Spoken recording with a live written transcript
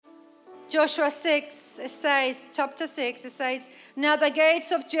Joshua 6, it says, chapter 6, it says, now the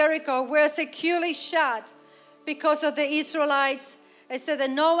gates of Jericho were securely shut because of the Israelites. It said that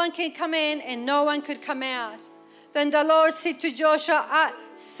no one can come in and no one could come out. Then the Lord said to Joshua,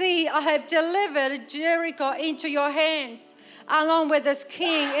 see, I have delivered Jericho into your hands, along with its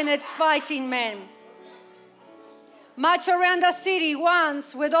king and its fighting men. March around the city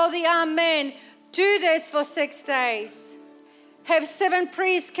once with all the armed men. Do this for 6 days. Have 7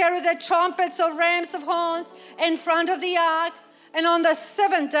 priests carry the trumpets of rams of horns in front of the ark. And on the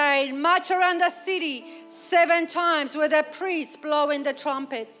 7th day, march around the city 7 times with the priests blowing the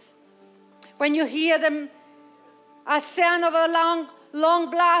trumpets. When you hear a sound of a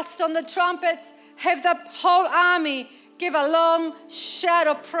long blast on the trumpets, have the whole army give a long shout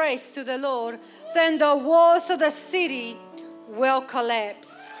of praise to the Lord. Then the walls of the city will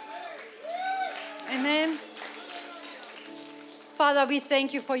collapse. Amen. Father, we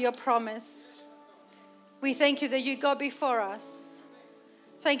thank you for your promise. We thank you that you go before us.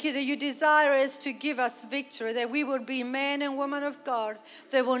 Thank you that you desire us to give us victory, that we will be men and women of God,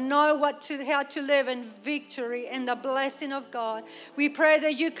 that will know how to live in victory and the blessing of God. We pray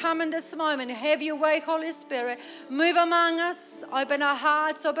that you come in this moment, have your way, Holy Spirit. Move among us, open our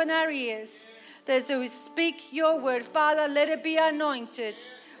hearts, open our ears. As we speak your word, Father, let it be anointed.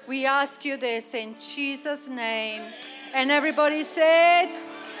 We ask you this in Jesus' name. And everybody said,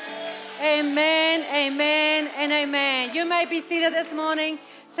 amen, amen, and amen. You may be seated this morning.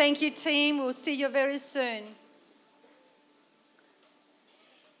 Thank you, team. We'll see you very soon.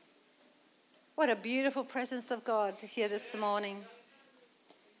 What a beautiful presence of God here this morning.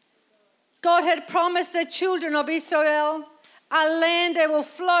 God had promised the children of Israel a land that will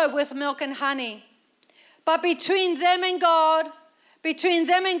flow with milk and honey. But between them and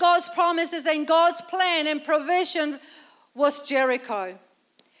God's promises and God's plan and provision was Jericho.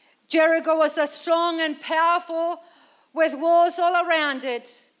 Jericho was a strong and powerful with walls all around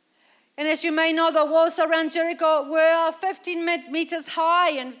it. And as you may know, the walls around Jericho were 15 meters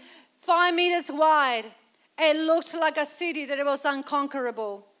high and 5 meters wide. It looked like a city that it was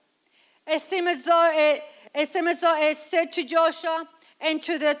unconquerable. It seemed as though it said to Joshua and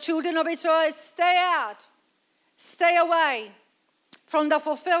to the children of Israel, stay out, stay away from the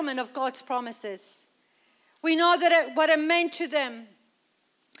fulfillment of God's promises. We know what it meant to them.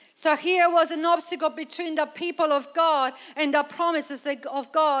 So here was an obstacle between the people of God and the promises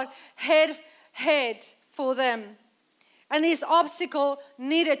of God had for them. And this obstacle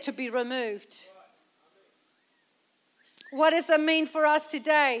needed to be removed. What does that mean for us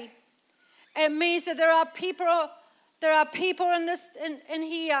today? It means that there are people in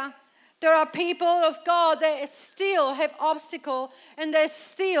here. There are people of God that still have obstacles, and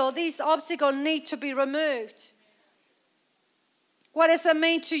these obstacles need to be removed. What does it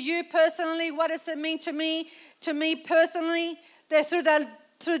mean to you personally? What does it mean to me personally? That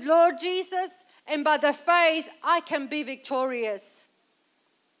through Lord Jesus and by the faith, I can be victorious.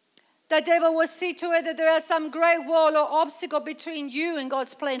 The devil will see to it that there is some great wall or obstacle between you and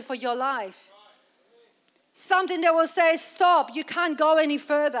God's plan for your life. Something that will say, stop, you can't go any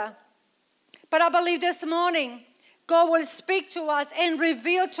further. But I believe this morning, God will speak to us and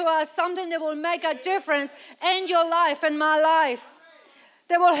reveal to us something that will make a difference in your life and my life.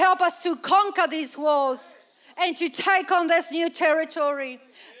 That will help us to conquer these walls and to take on this new territory.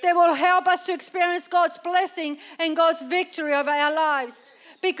 That will help us to experience God's blessing and God's victory over our lives.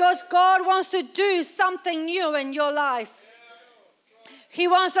 Because God wants to do something new in your life. He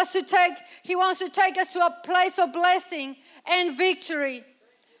wants to take us to a place of blessing and victory.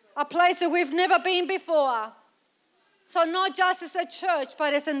 A place that we've never been before. So not just as a church,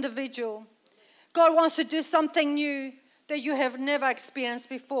 but as an individual. God wants to do something new that you have never experienced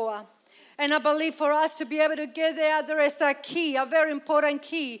before. And I believe for us to be able to get there is a key, a very important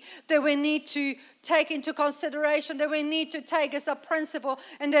key that we need to take into consideration, that we need to take as a principle,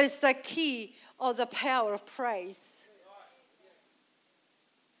 and that is the key of the power of praise.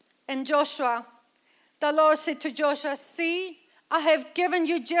 And Joshua, the Lord said to Joshua, see, I have given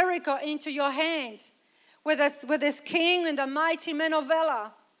you Jericho into your hand with its king and the mighty men of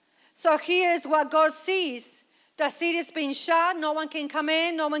valor. So here's what God sees. The city is being shut. No one can come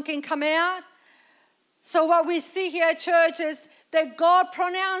in. No one can come out. So what we see here at church is that God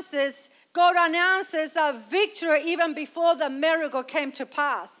announces a victory even before the miracle came to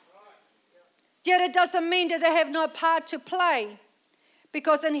pass. Yet it doesn't mean that they have no part to play.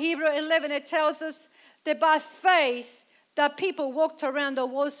 Because in Hebrew 11 it tells us that by faith, the people walked around the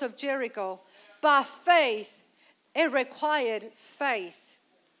walls of Jericho. By faith, it required faith.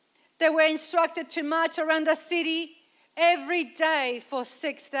 They were instructed to march around the city every day for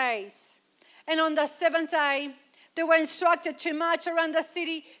 6 days. And on the seventh day, they were instructed to march around the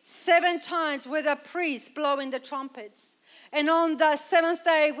city 7 times with the priests blowing the trumpets. And on the seventh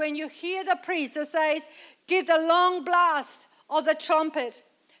day, when you hear the priest, it says, give the long blast of the trumpet.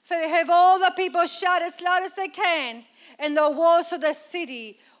 For they have all the people shout as loud as they can, and the walls of the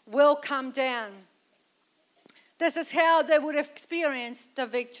city will come down. This is how they would have experienced the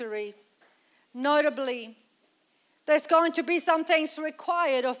victory. Notably, there's going to be some things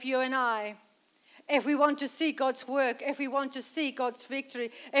required of you and I. If we want to see God's work, if we want to see God's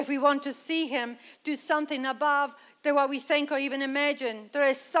victory, if we want to see Him do something above than what we think or even imagine, there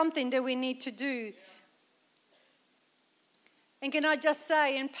is something that we need to do. And can I just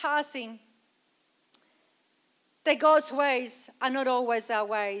say in passing that God's ways are not always our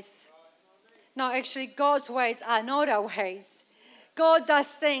ways. No, actually, God's ways are not our ways. God does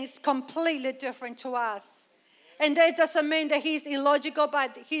things completely different to us. And that doesn't mean that He's illogical,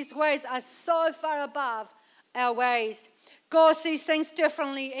 but His ways are so far above our ways. God sees things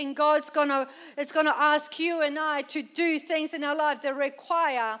differently, and it's gonna ask you and I to do things in our life that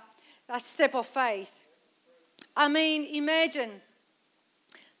require a step of faith. I mean, imagine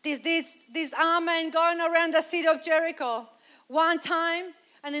these armed men going around the city of Jericho one time,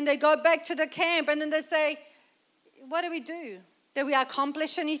 and then they go back to the camp, and then they say, what do we do? Did we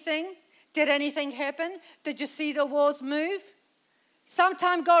accomplish anything? Did anything happen? Did you see the walls move?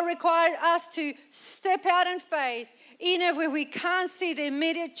 Sometimes God requires us to step out in faith, even if we can't see the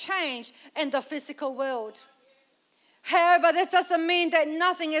immediate change in the physical world. However, this doesn't mean that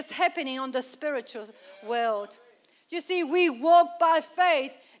nothing is happening on the spiritual world. You see, we walk by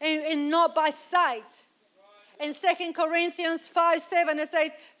faith and not by sight. In 2 Corinthians 5:7, it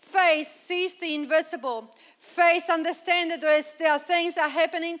says, faith sees the invisible. Faith understands that there are things that are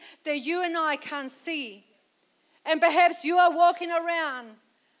happening that you and I can't see. And perhaps you are walking around.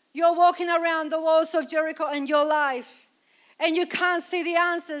 You're walking around the walls of Jericho in your life. And you can't see the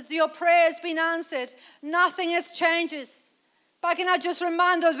answers. Your prayer has been answered. Nothing has changed. But can I just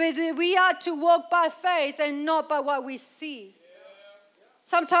remind us that we are to walk by faith and not by what we see.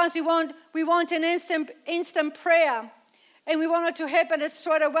 Sometimes we want an instant prayer. And we want it to happen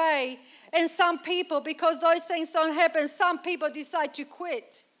straight away. And some people, because those things don't happen, some people decide to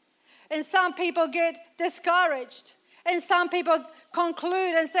quit. And some people get discouraged. And some people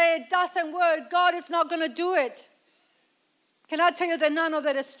conclude and say, it doesn't work. God is not going to do it. Can I tell you that none of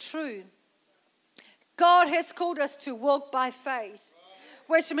that is true? God has called us to walk by faith,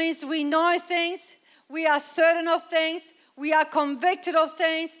 which means we know things, we are certain of things, we are convicted of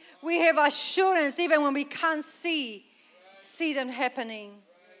things, we have assurance even when we can't see them happening.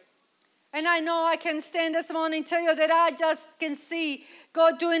 And I know I can stand this morning and tell you that I just can see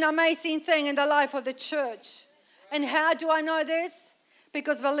God doing an amazing thing in the life of the church. And how do I know this?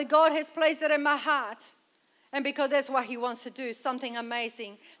 Because God has placed it in my heart. And because that's what He wants to do, something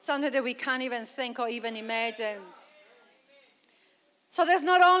amazing, something that we can't even think or even imagine. So there's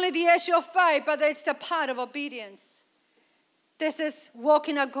not only the issue of faith, but there's the part of obedience. This is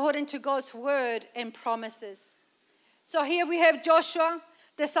walking according to God's word and promises. So here we have Joshua,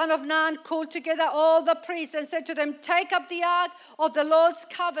 the son of Nun, called together all the priests and said to them, take up the ark of the Lord's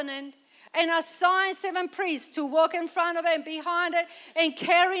covenant and assign 7 priests to walk in front of it and behind it and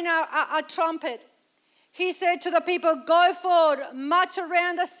carrying a trumpet. He said to the people, go forward, march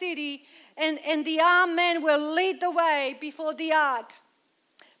around the city, and the armed men will lead the way before the ark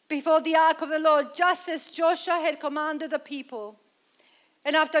of the Lord, just as Joshua had commanded the people.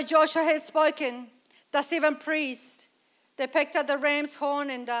 And after Joshua had spoken, the 7 priests, they picked up the ram's horn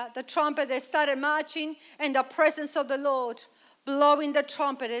and the trumpet. They started marching in the presence of the Lord, blowing the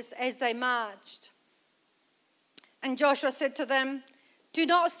trumpet as they marched. And Joshua said to them, do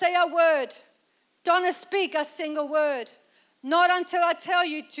not say a word. Don't speak a single word. Not until I tell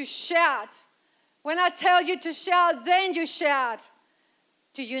you to shout. When I tell you to shout, then you shout.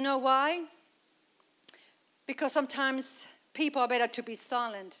 Do you know why? Because sometimes people are better to be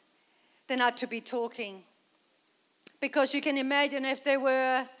silent than not to be talking. Because you can imagine if they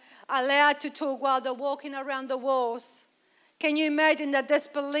were allowed to talk while they're walking around the walls. Can you imagine that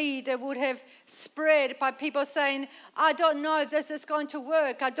disbelief that would have spread by people saying, I don't know if this is going to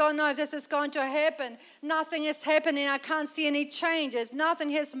work. I don't know if this is going to happen. Nothing is happening. I can't see any changes.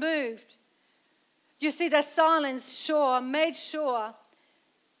 Nothing has moved. You see, the silence made sure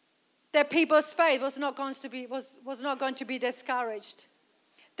that people's faith was not going to be discouraged.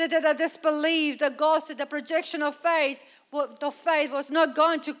 The disbelief, the gossip, the projection of faith, the faith was not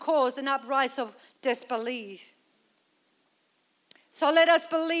going to cause an uprising of disbelief. So let us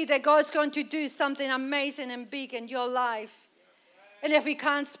believe that God's going to do something amazing and big in your life. And if we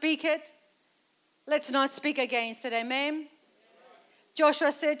can't speak it, Let's not speak against it. Amen.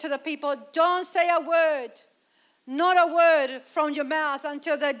 Joshua said to the people, don't say a word, not a word from your mouth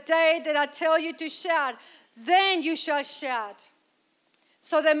until the day that I tell you to shout. Then you shall shout.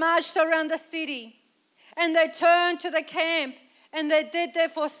 So they marched around the city and they turned to the camp and they did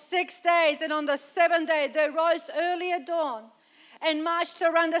that for 6 days. And on the 7th day, they rose early at dawn and marched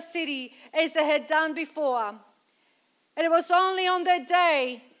around the city as they had done before. And it was only on that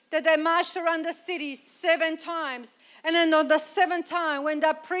day that they marched around the city 7 times. And then on the 7th time, when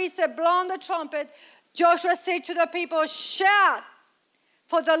the priest had blown the trumpet, Joshua said to the people, shout,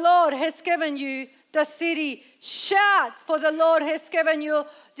 for the Lord has given you the city. Shout, for the Lord has given you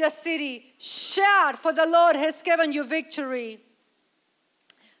the city. Shout, for the Lord has given you victory.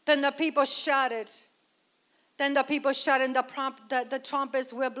 Then the people shouted. Then the people shouted, and the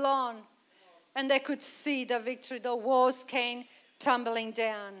trumpets were blown. And they could see the victory. The walls came tumbling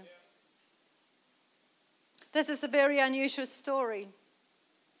down. This is a very unusual story.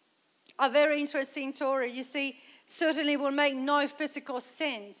 A very interesting story. You see, certainly will make no physical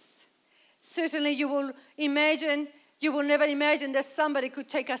sense. Certainly you will never imagine that somebody could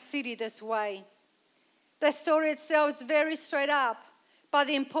take a city this way. The story itself is very straight up. But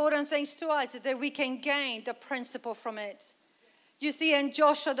the important things to us is that we can gain the principle from it. You see, in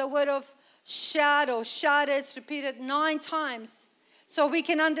Joshua, the word of shout or shout is repeated 9 times. So we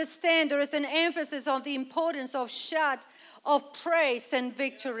can understand there is an emphasis on the importance of shout, of praise and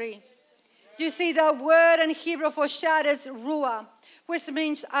victory. You see, the word in Hebrew for shout is ruah, which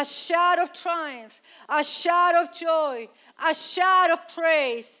means a shout of triumph, a shout of joy, a shout of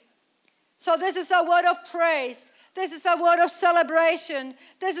praise. So this is a word of praise. This is a word of celebration.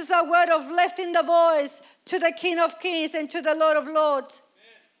 This is a word of lifting the voice to the King of Kings and to the Lord of Lords.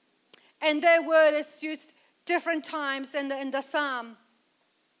 Amen. And that word is used different times in the psalm.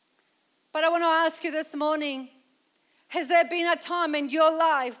 But I want to ask you this morning, has there been a time in your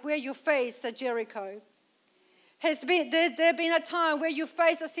life where you faced a Jericho? Has there been a time where you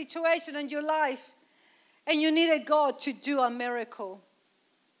faced a situation in your life and you needed God to do a miracle?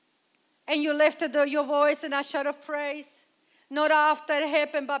 And you lifted your voice in a shout of praise, not after it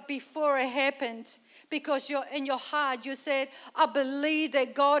happened, but before it happened. Because in your heart you said, I believe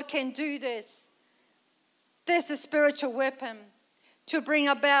that God can do this. This is a spiritual weapon to bring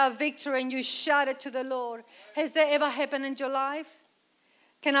about victory, and you shout it to the Lord. Has that ever happened in your life?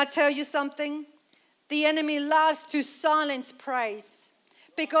 Can I tell you something? The enemy loves to silence praise.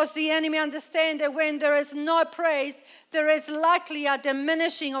 Because the enemy understands that when there is no praise, there is likely a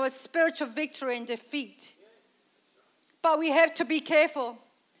diminishing of a spiritual victory and defeat. But we have to be careful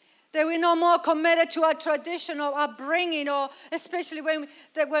that we're no more committed to our tradition or upbringing, or especially when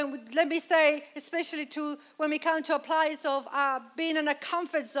we come to a place of being in a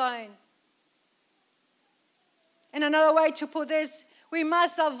comfort zone. And another way to put this, we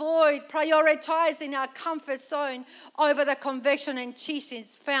must avoid prioritizing our comfort zone over the conviction and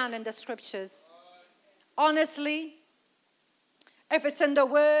teachings found in the scriptures. Honestly, if it's in the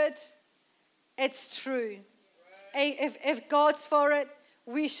word, it's true. If God's for it,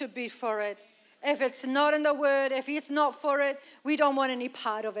 we should be for it. If it's not in the word, if he's not for it, we don't want any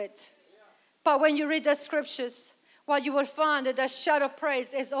part of it. But when you read the scriptures, what you will find that the shout of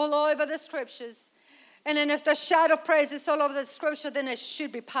praise is all over the scriptures. And then if the shout of praise is all over the scripture, then it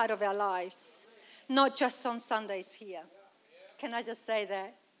should be part of our lives, not just on Sundays here. Can I just say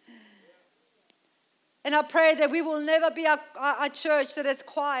that? And I pray that we will never be a church that is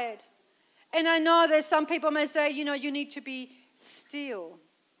quiet. And I know that some people may say, you need to be still.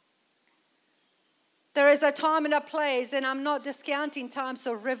 There is a time and a place, and I'm not discounting times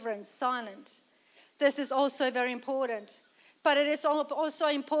of reverence, silent. This is also very important. But it is also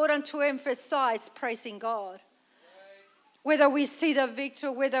important to emphasize praising God. Whether we see the victory,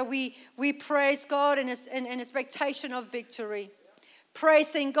 whether we praise God in expectation of victory.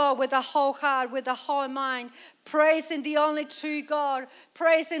 Praising God with the whole heart, with the whole mind. Praising the only true God.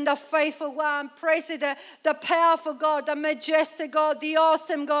 Praising the faithful one. Praising the powerful God, the majestic God, the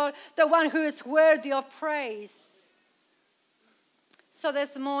awesome God, the one who is worthy of praise. So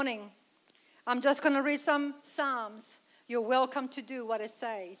this morning, I'm just going to read some Psalms. You're welcome to do what it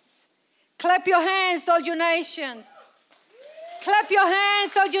says. Clap your hands, all you nations. Clap your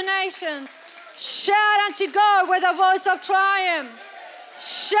hands, all you nations. Shout unto God with a voice of triumph.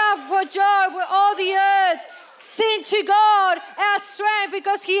 Shout for joy with all the earth. Sing to God our strength,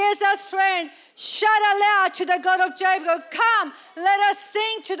 because he is our strength. Shout aloud to the God of Jacob. Come, let us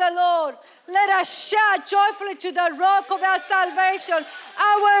sing to the Lord. Let us shout joyfully to the rock of our salvation.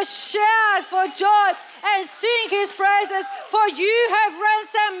 I will shout for joy and sing his praises, for you have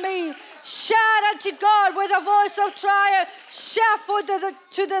ransomed me. Shout to God with a voice of triumph. Shout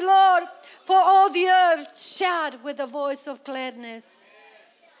to the Lord for all the earth. Shout with a voice of gladness.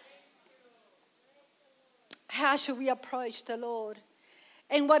 How should we approach the Lord?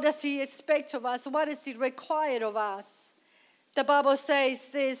 And what does He expect of us? What does He require of us? The Bible says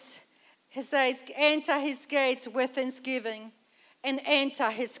this. It says, enter His gates with thanksgiving and enter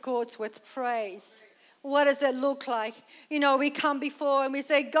His courts with praise. What does that look like? You know, we come before and we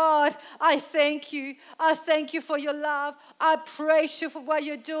say, God, I thank you. I thank you for your love. I praise you for what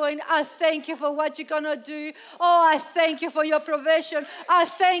you're doing. I thank you for what you're going to do. Oh, I thank you for your provision. I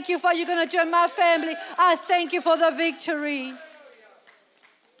thank you for what you're going to do in my family. I thank you for the victory.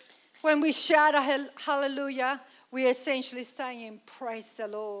 When we shout a hallelujah, we're essentially saying, praise the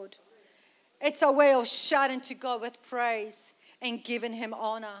Lord. It's a way of shouting to God with praise and giving Him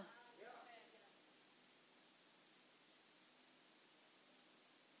honor.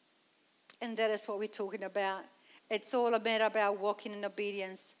 And that is what we're talking about. It's all about walking in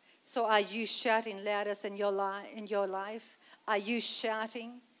obedience. So are you shouting loudest in your life? Are you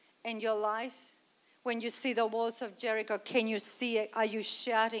shouting in your life? When you see the walls of Jericho, can you see it? Are you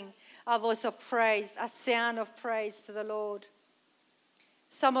shouting a voice of praise, a sound of praise to the Lord?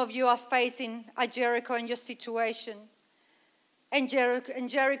 Some of you are facing a Jericho in your situation. And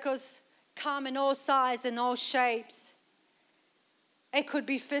Jerichos come in all sizes and all shapes. It could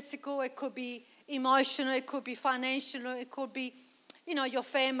be physical, it could be emotional, it could be financial, it could be, your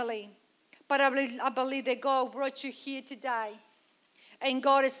family. But I believe that God brought you here today. And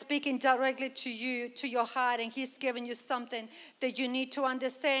God is speaking directly to you, to your heart, and He's giving you something that you need to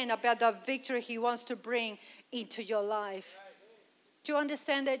understand about the victory He wants to bring into your life. Do you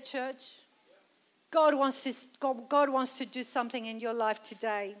understand that, church? God wants to do something in your life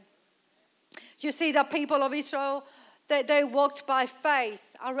today. You see, the people of Israel, they walked by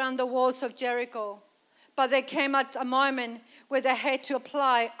faith around the walls of Jericho. But there came a moment where they had to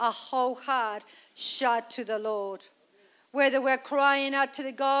apply a whole heart shout to the Lord. Where they were crying out to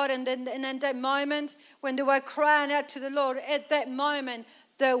the God, and in that moment, when they were crying out to the Lord, at that moment,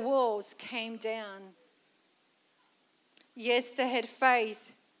 the walls came down. Yes, they had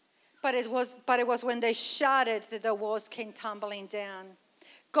faith, but it was when they shouted that the walls came tumbling down.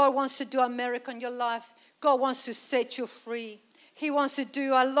 God wants to do a miracle in your life. God wants to set you free. He wants to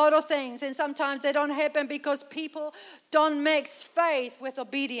do a lot of things, and sometimes they don't happen because people don't mix faith with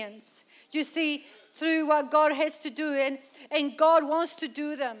obedience. You see, through what God has to do, and God wants to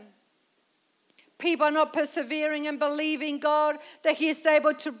do them. People are not persevering and believing God that He is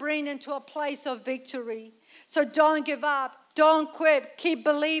able to bring them to a place of victory. So don't give up. Don't quit. Keep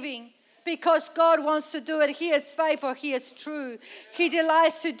believing. Because God wants to do it. He is faithful. He is true. He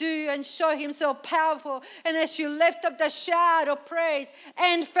delights to do and show Himself powerful. And as you lift up the shout of praise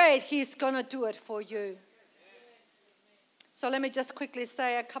and faith, He's going to do it for you. So let me just quickly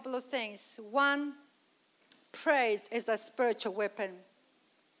say a couple of things. One, praise is a spiritual weapon.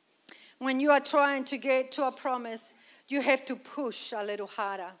 When you are trying to get to a promise, you have to push a little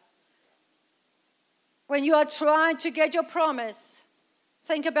harder. When you are trying to get your promise,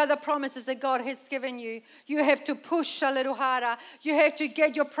 think about the promises that God has given you. You have to push a little harder. You have to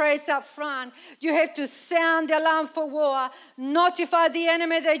get your praise up front. You have to sound the alarm for war. Notify the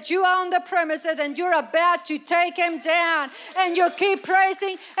enemy that you are on the premises and you're about to take him down. And you keep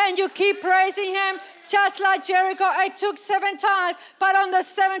praising and you keep praising him. Just like Jericho, it took 7 times. But on the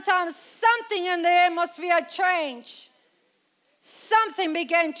 7th time, something in the atmosphere changed. Something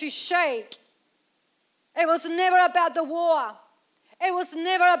began to shake. It was never about the war. It was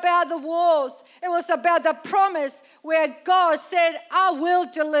never about the walls. It was about the promise where God said, I will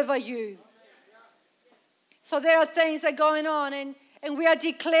deliver you. So there are things that are going on, and we are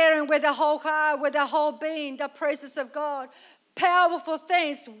declaring with the whole heart, with the whole being, the praises of God. Powerful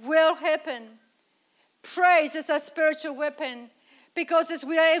things will happen. Praise is a spiritual weapon, because as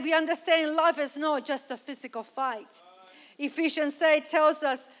we understand, life is not just a physical fight. Ephesians 8 tells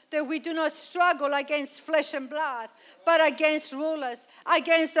us that we do not struggle against flesh and blood, but against rulers,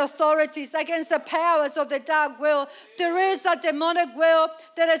 against authorities, against the powers of the dark world. There is a demonic world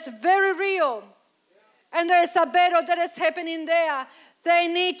that is very real. And there is a battle that is happening there. They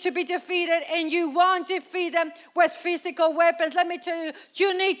need to be defeated, and you won't defeat them with physical weapons. Let me tell you,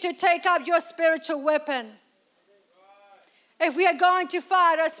 you need to take up your spiritual weapon. If we are going to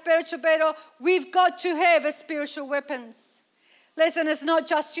fight a spiritual battle, we've got to have spiritual weapons. Listen, it's not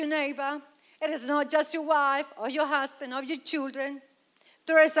just your neighbor. It is not just your wife or your husband or your children.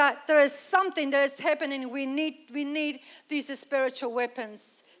 There is something that is happening. We need these spiritual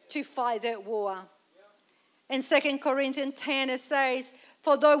weapons to fight that war. In 2 Corinthians 10 it says,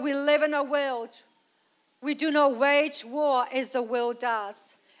 for though we live in a world We do not wage war as the world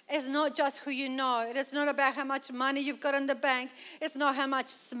does. It's not just who you know. It is not about how much money you've got in the bank. It's not how much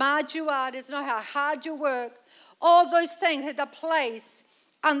smart you are. It's not how hard you work. All those things have a place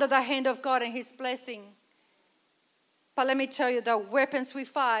under the hand of God and His blessing. But let me tell you, the weapons we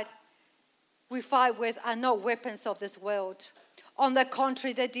fight with are not weapons of this world. On the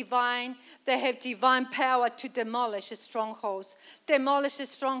contrary, they're divine. They have divine power to demolish strongholds. Demolish the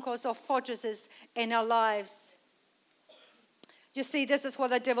strongholds of fortresses in our lives. You see, this is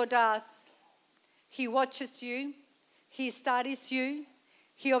what the devil does. He watches you. He studies you.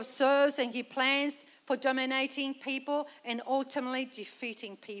 He observes and he plans for dominating people and ultimately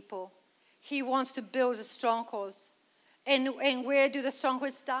defeating people. He wants to build strongholds. And where do the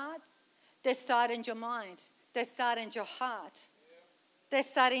strongholds start? They start in your mind. They start in your heart. They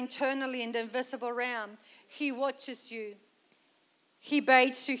start internally in the invisible realm. He watches you. He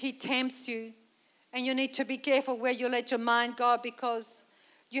baits you. He tempts you. And you need to be careful where you let your mind go, because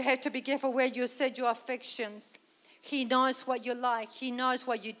you have to be careful where you set your affections. He knows what you like. He knows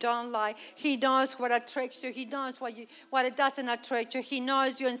what you don't like. He knows what attracts you. He knows what it doesn't attract you. He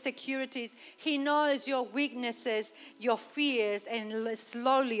knows your insecurities. He knows your weaknesses, your fears, and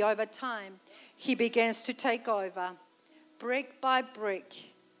slowly over time, He begins to take over. Brick by brick,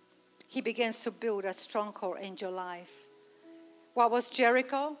 He begins to build a stronghold in your life. What was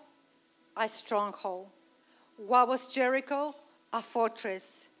Jericho? A stronghold. What was Jericho? A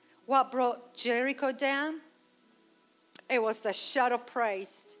fortress. What brought Jericho down? It was the shout of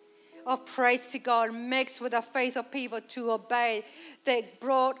praise to God mixed with the faith of people to obey that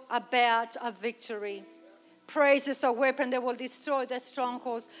brought about a victory. Praise is a weapon that will destroy the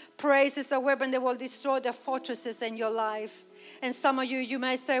strongholds. Praise is a weapon that will destroy the fortresses in your life. And some of you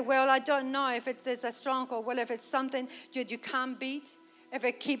may say, well, I don't know if it's a stronghold. Well, if it's something you can't beat, if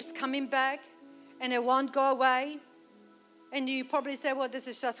it keeps coming back and it won't go away, and you probably say, well, this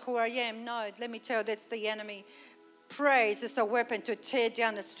is just who I am. No, let me tell you, that's the enemy. Praise is a weapon to tear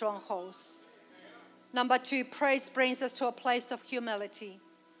down the strongholds. Number 2, praise brings us to a place of humility.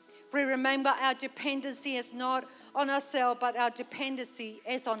 We remember our dependency is not on ourselves, but our dependency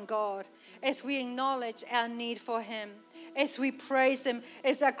is on God. As we acknowledge our need for Him, as we praise Him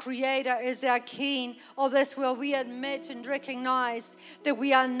as our Creator, as our King of this world, we admit and recognize that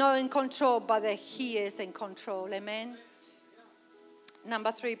we are not in control, but that He is in control. Amen?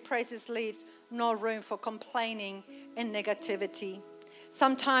 Number 3, praises leaves no room for complaining and negativity.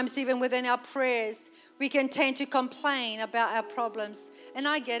 Sometimes even within our prayers, we can tend to complain about our problems. And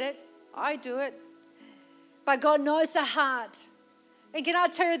I get it. I do it. But God knows the heart. And can I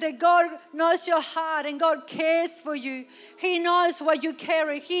tell you that God knows your heart and God cares for you. He knows what you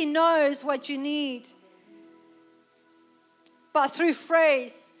carry. He knows what you need. But through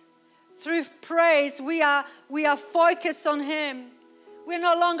praise, we are focused on Him. We're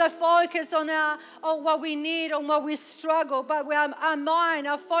no longer focused on what we need, on what we struggle, but our mind,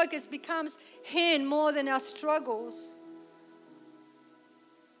 our focus becomes Him more than our struggles.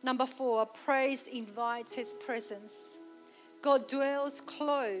 Number 4, praise invites His presence. God dwells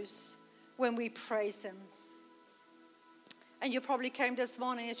close when we praise Him. And you probably came this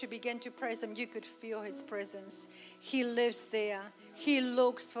morning as you began to praise Him, you could feel His presence. He lives there. He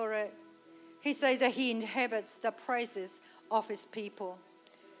looks for it. He says that He inhabits the praises of His people.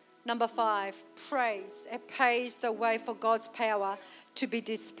 Number 5, praise. It paves the way for God's power to be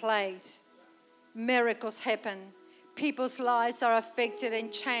displayed. Miracles happen. People's lives are affected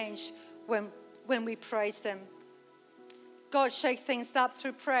and changed when we praise Him. God shakes things up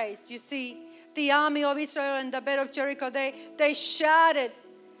through praise. You see, the army of Israel in the Battle of Jericho, they shouted.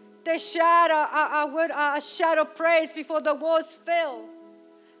 They shouted a shout of praise before the walls fell.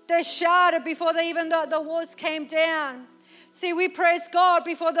 They shouted before the walls came down. See, we praise God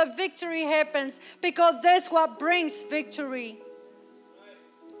before the victory happens, because that's what brings victory.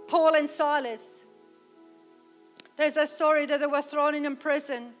 Paul and Silas. There's a story that they were thrown in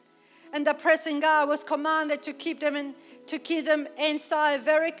prison, and the prison guard was commanded to keep them inside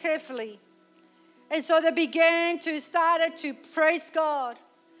very carefully. And so they started to praise God.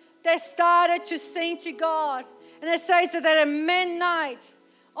 They started to sing to God. And it says that at midnight,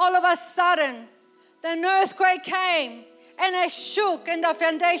 all of a sudden, an earthquake came, and it shook in the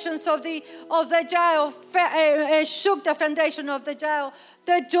foundations of the jail. It shook the foundation of the jail.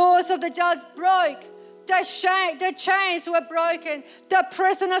 The doors of the jails broke. The chains were broken. The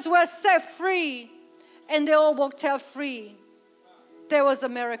prisoners were set free. And they all walked out free. There was a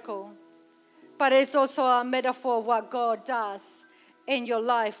miracle. But it's also a metaphor of what God does in your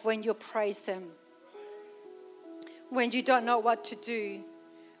life when you praise Him. When you don't know what to do.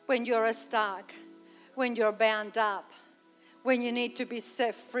 When you're stuck. when you're bound up, when you need to be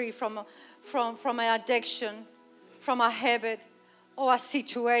set free from an addiction, from a habit, or a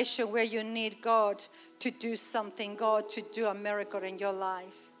situation where you need God to do something, God to do a miracle in your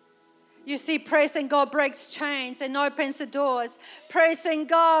life. You see, praising God breaks chains and opens the doors. Praising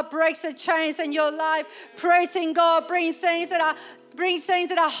God breaks the chains in your life. Praising God brings things that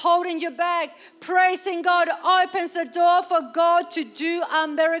are holding you back. Praising God opens the door for God to do a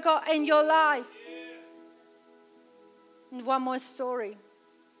miracle in your life. And one more story.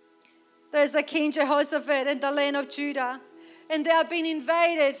 There's a king Jehoshaphat in the land of Judah, and they have been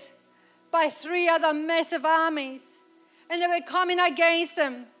invaded by 3 other massive armies, and they were coming against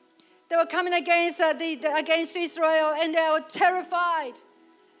them. They were coming against Israel, and they were terrified.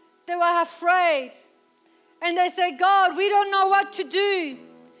 They were afraid. And they said, God, we don't know what to do.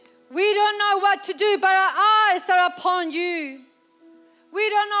 We don't know what to do, but our eyes are upon you. We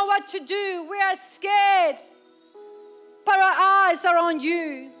don't know what to do. We are scared, but our eyes are on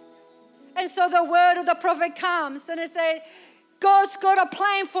you. And so the word of the prophet comes, and it said, God's got a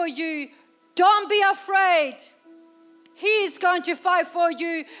plan for you. Don't be afraid. He's going to fight for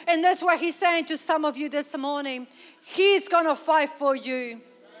you. And that's what he's saying to some of you this morning. He's going to fight for you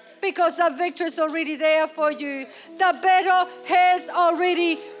because the victory is already there for you. The battle has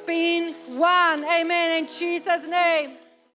already been won. Amen. In Jesus' name.